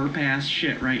some LARP ass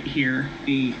shit right here.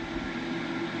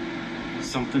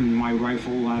 Something, my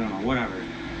rifle, I don't know, whatever.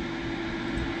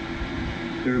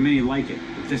 There are many like it,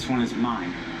 but this one is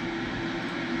mine.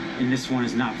 And this one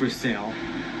is not for sale.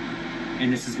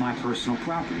 And this is my personal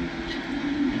property.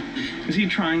 Is he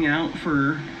trying out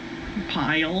for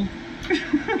Pile?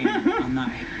 And I'm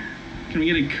not. Can we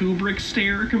get a Kubrick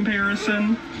stare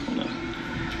comparison? Hold on.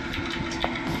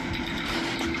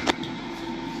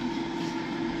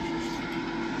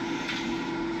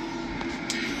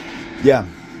 Yeah.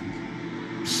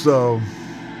 So.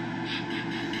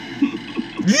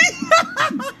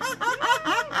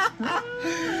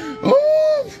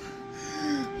 Oh,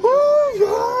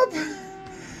 Rob.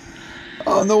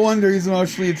 Oh, no wonder he's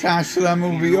emotionally attached to that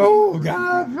movie. Oh,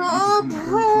 God, Rob.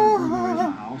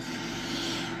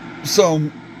 So.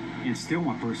 And still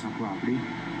my personal property.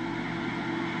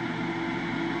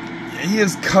 He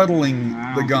is cuddling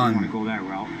the gun. I don't want to go that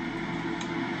route.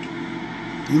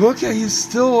 You look at, he's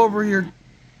still over here.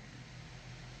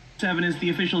 7 is the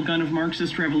official gun of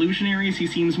Marxist revolutionaries. He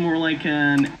seems more like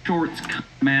an shorts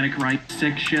comedic right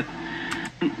sick shit.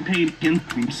 Paid in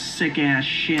sick ass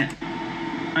shit.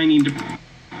 I need to.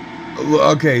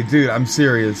 Okay, dude, I'm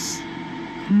serious.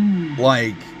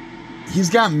 Like, he's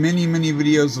got many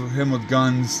videos of him with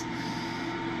guns.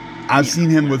 I've seen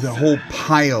him with a whole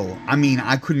pile. I mean,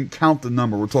 I couldn't count the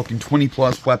number. We're talking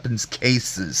 20+ weapons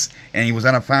cases. And he was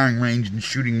at a firing range and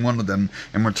shooting one of them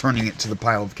and returning it to the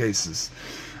pile of cases.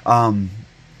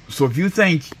 So if you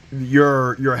think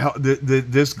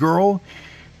this girl,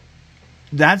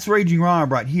 that's Raging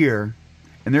Rob right here.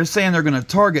 and they're saying they're going to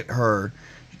target her.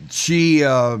 She,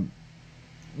 it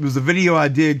was a video I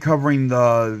did covering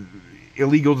the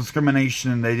illegal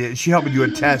discrimination. She helped me do a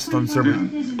test on server.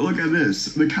 Look at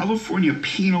this. The California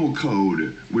Penal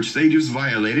Code, which they just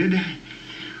violated,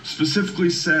 specifically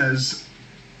says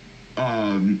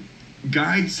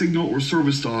guide, signal, or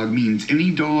service dog means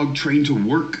any dog trained to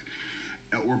work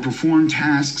or perform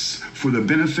tasks for the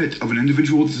benefit of an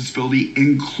individual with disability,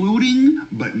 including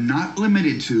but not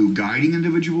limited to guiding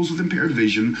individuals with impaired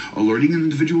vision, alerting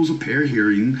individuals with impaired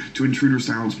hearing to intruder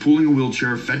sounds, pulling a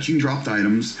wheelchair, fetching dropped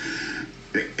items.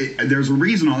 There's a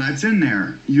reason all that's in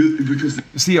there.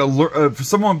 See, for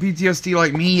someone with PTSD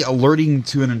like me, alerting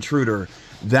to an intruder,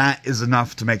 that is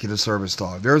enough to make it a service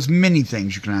dog. There's many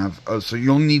things you can have, so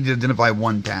you only need to identify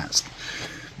one task.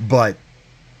 But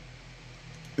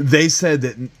they said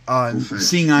that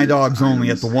seeing eye dogs only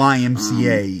at the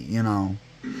YMCA, you know.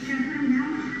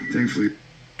 Thankfully.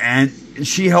 And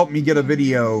she helped me get a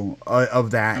video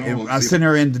of that. I sent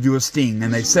her in to do a sting,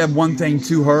 and they said one thing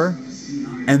to her,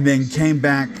 and then came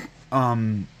back.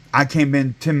 I came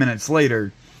in 10 minutes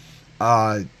later,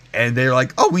 and they're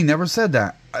like, "Oh, we never said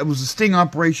that. It was a sting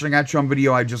operation. I got you on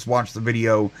video. I just watched the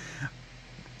video."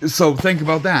 So think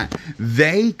about that.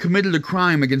 They committed a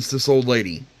crime against this old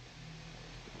lady.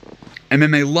 And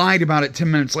then they lied about it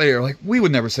 10 minutes later. Like, we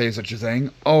would never say such a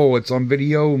thing. Oh, it's on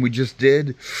video and we just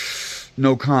did.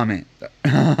 No comment.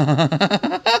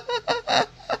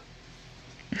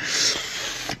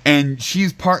 And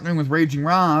she's partnering with Raging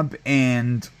Rob.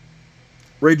 And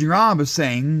Raging Rob is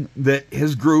saying that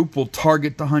his group will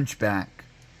target the hunchback.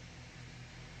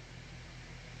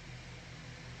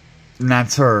 And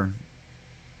that's her.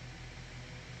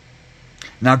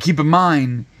 Now keep in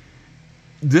mind,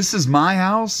 this is my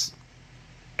house.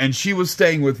 And she was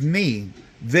staying with me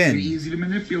then. It's easy to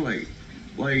manipulate.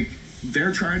 Like,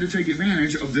 they're trying to take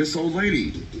advantage of this old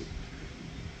lady.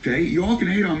 Okay? You all can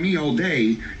hate on me all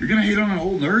day. You're going to hate on an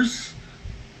old nurse?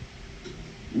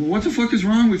 What the fuck is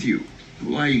wrong with you?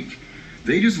 Like,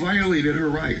 they just violated her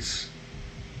rights.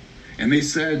 And they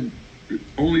said,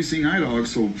 only seeing eye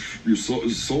dogs, so your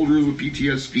soldiers with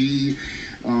PTSD,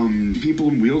 people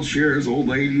in wheelchairs, old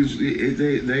ladies,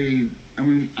 I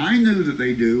mean, I knew that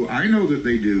they do. I know that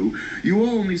they do. You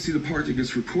all only see the part that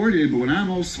gets recorded, but when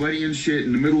I'm all sweaty and shit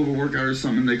in the middle of a workout or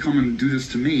something, they come and do this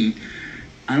to me,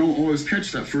 I don't always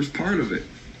catch that first part of it.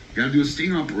 Got to do a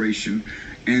sting operation.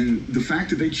 And the fact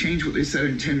that they changed what they said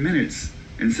in 10 minutes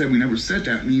and said we never said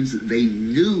that means that they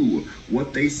knew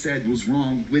what they said was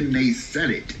wrong when they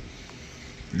said it.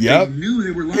 Yep. They knew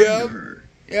they were lying to her.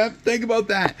 Yep, think about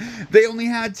that. They only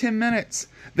had 10 minutes.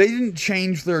 They didn't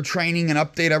change their training and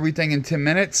update everything in 10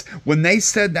 minutes. When they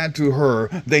said that to her,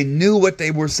 they knew what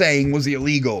they were saying was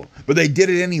illegal. But they did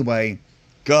it anyway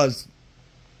because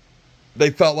they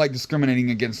felt like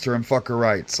discriminating against her and fuck her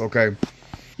rights, okay?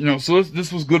 You know, so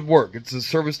this was good work. It's a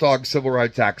service dog civil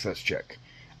rights access check.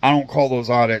 I don't call those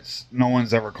audits. No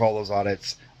one's ever called those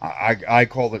audits. I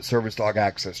call it service dog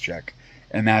access check.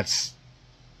 And that's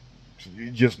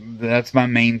my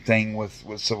main thing with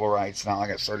civil rights. Now I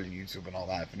got started YouTube and all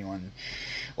that. If anyone,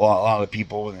 well, a lot of the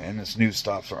people in this new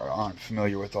stuff aren't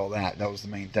familiar with all that. That was the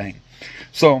main thing.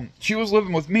 So she was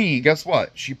living with me. Guess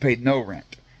what? She paid no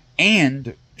rent,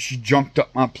 and she junked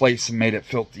up my place and made it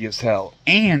filthy as hell.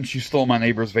 And she stole my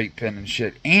neighbor's vape pen and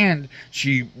shit. And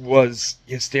she was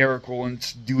hysterical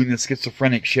and doing the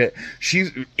schizophrenic shit.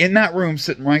 She's in that room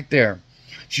sitting right there.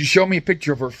 She showed me a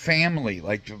picture of her family,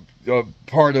 like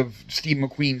part of Steve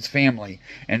McQueen's family.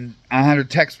 And I had her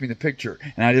text me the picture.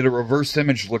 And I did a reverse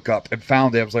image lookup and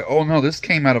found it. I was like, oh no, this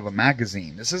came out of a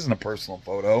magazine. This isn't a personal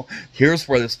photo. Here's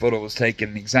where this photo was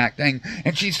taken, the exact thing.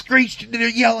 And she screeched and did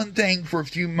a yelling thing for a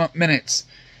few minutes.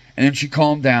 And then she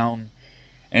calmed down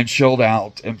and chilled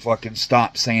out and fucking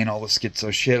stopped saying all the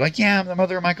schizo shit. Like, yeah, I'm the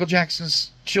mother of Michael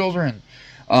Jackson's children.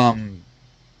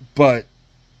 But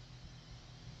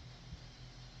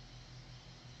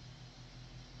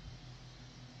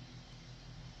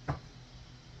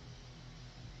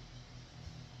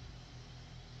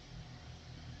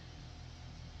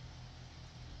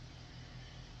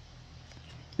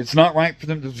it's not right for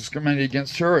them to discriminate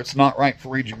against her. It's not right for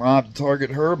Raging Rob to target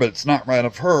her, but it's not right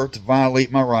of her to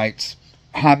violate my rights,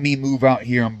 have me move out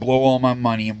here and blow all my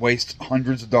money and waste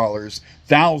hundreds of dollars,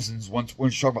 thousands, when you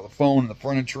talk about the phone and the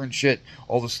furniture and shit,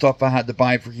 all the stuff I had to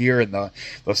buy for here, and the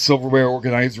silverware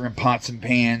organizer and pots and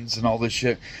pans and all this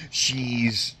shit.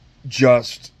 She's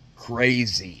just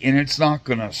crazy, and it's not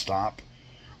gonna stop.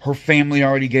 Her family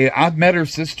already gave... I've met her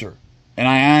sister. And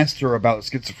I asked her about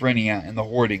schizophrenia and the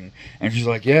hoarding. And she's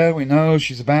like, yeah, we know.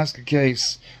 She's a basket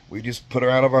case. We just put her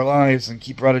out of our lives and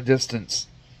keep her at a distance.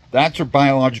 That's her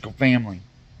biological family.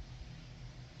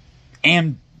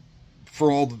 And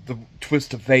for all the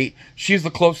twist of fate, she's the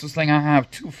closest thing I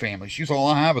have to family. She's all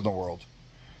I have in the world.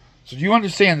 So do you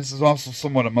understand this is also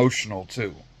somewhat emotional,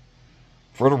 too?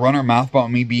 For her to run her mouth about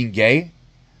me being gay?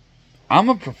 I'm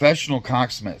a professional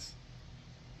cocksmith.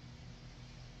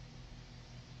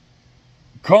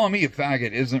 Calling me a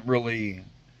faggot isn't really...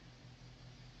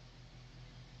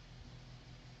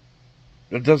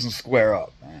 That doesn't square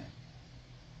up, man.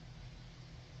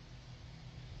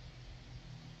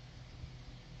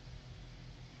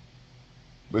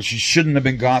 But she shouldn't have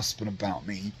been gossiping about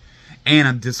me. And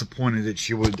I'm disappointed that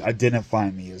she would identify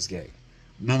me as gay.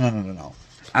 No.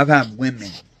 I've had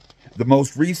women. The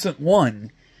most recent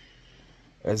one,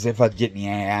 as if I'd get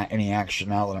any action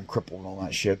now that I'm crippled and all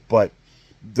that shit, but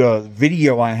the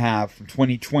video I have from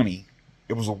 2020,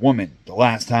 it was a woman. The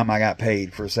last time I got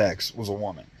paid for sex was a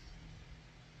woman.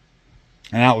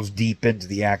 And I was deep into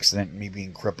the accident and me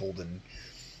being crippled, and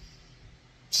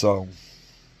so...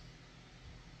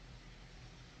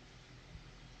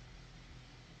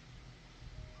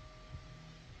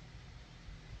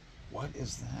 What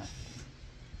is that?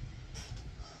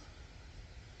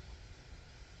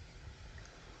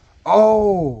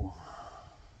 Oh!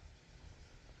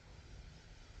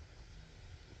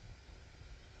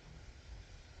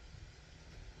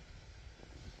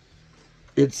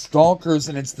 It's stalkers,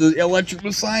 and it's the Electric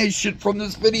Messiah shit from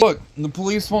this video. Look, the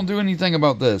police won't do anything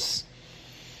about this.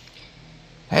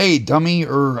 Hey, dummy,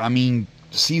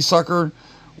 sea-sucker,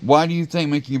 why do you think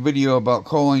making a video about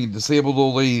calling a disabled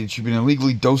old lady that she'd been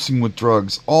illegally dosing with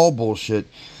drugs, all bullshit,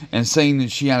 and saying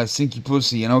that she had a sinky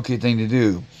pussy, an okay thing to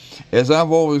do? As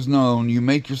I've always known, you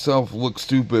make yourself look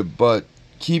stupid, but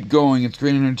keep going, it's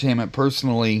great entertainment.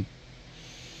 Personally,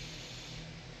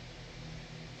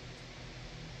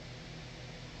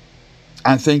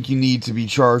 I think you need to be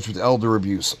charged with elder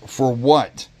abuse. For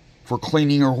what? For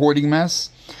cleaning or hoarding mess?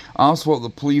 Also, the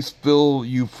police fill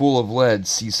you full of lead,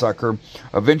 sea-sucker.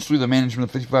 Eventually, the management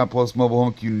of 55 Plus mobile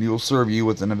home community will serve you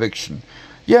with an eviction.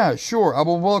 Yeah, sure, I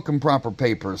will welcome proper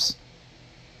papers.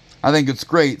 I think it's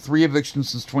great. 3 evictions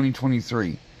since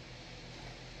 2023.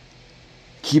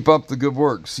 Keep up the good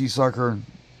work, sea-sucker.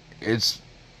 It's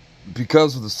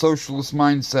because of the socialist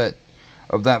mindset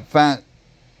of that fat,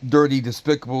 dirty,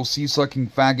 despicable, sea-sucking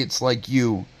faggots like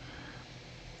you.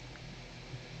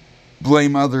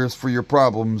 Blame others for your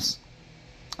problems.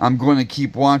 I'm going to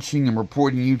keep watching and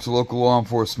reporting you to local law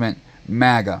enforcement.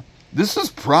 MAGA. This is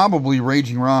probably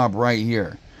Raging Rob right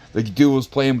here. The dude was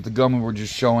playing with the gun we were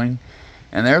just showing.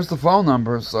 And there's the phone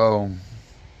number, so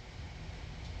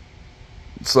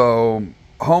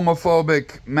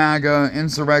homophobic, MAGA,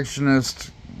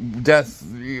 insurrectionist, death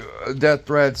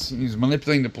threats. He's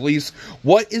manipulating the police.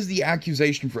 What is the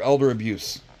accusation for elder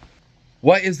abuse?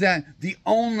 What is that? The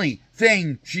only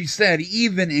thing she said,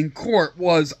 even in court,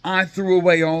 was, I threw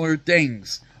away all her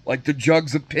things. Like the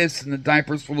jugs of piss and the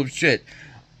diapers full of shit.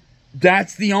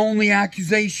 That's the only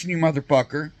accusation, you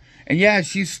motherfucker. And yeah,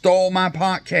 she stole my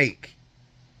pot cake.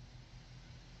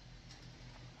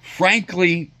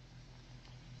 Frankly,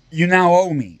 you now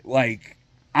owe me. Like,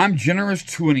 I'm generous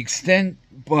to an extent,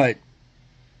 but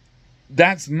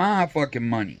that's my fucking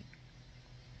money.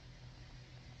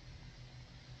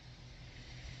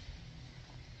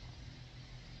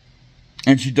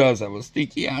 And she does have a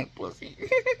stinky ass pussy.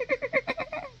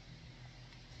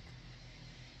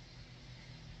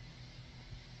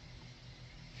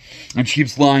 And she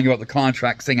keeps lying about the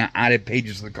contract, saying I added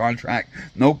pages to the contract.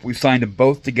 Nope, we signed them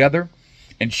both together,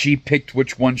 and she picked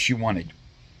which one she wanted.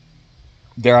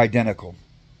 They're identical.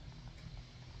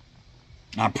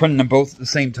 I'm printing them both at the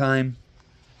same time.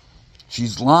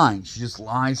 She's lying. She just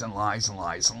lies and lies and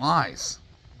lies and lies.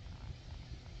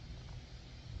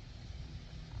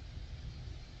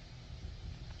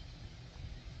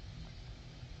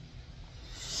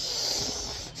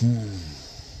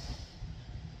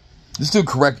 This dude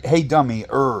correct. Hey, dummy.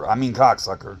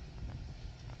 Cocksucker.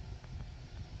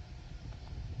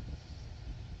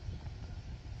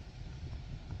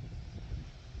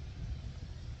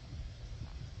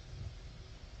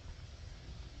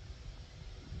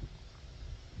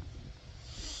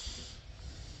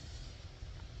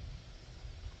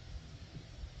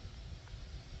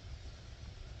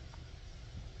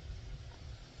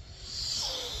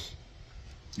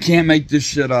 Can't make this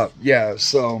shit up. Yeah,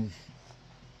 so...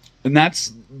 And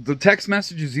that's... The text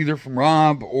message is either from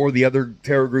Rob or the other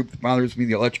terror group that bothers me,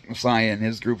 the Electric Messiah and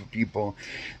his group of people.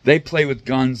 They play with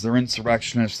guns. They're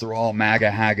insurrectionists. They're all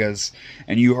MAGA hagas.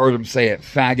 And you heard them say it.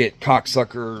 Faggot,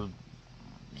 cocksucker,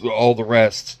 all the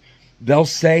rest. They'll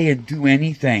say and do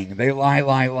anything. They lie.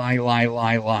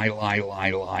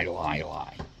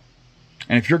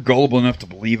 And if you're gullible enough to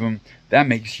believe them, that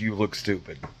makes you look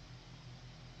stupid.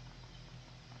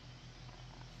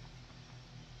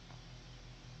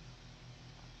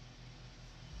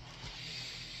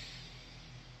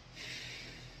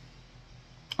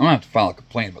 I'm gonna have to file a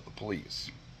complaint about the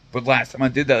police. But last time I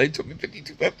did that, they took me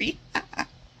 $52.50.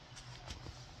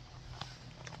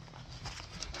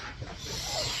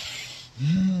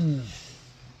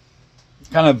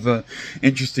 Kind of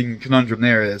interesting conundrum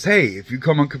there is, hey, if you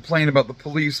come and complain about the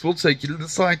police, we'll take you to the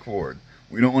psych ward.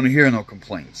 We don't want to hear no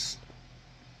complaints.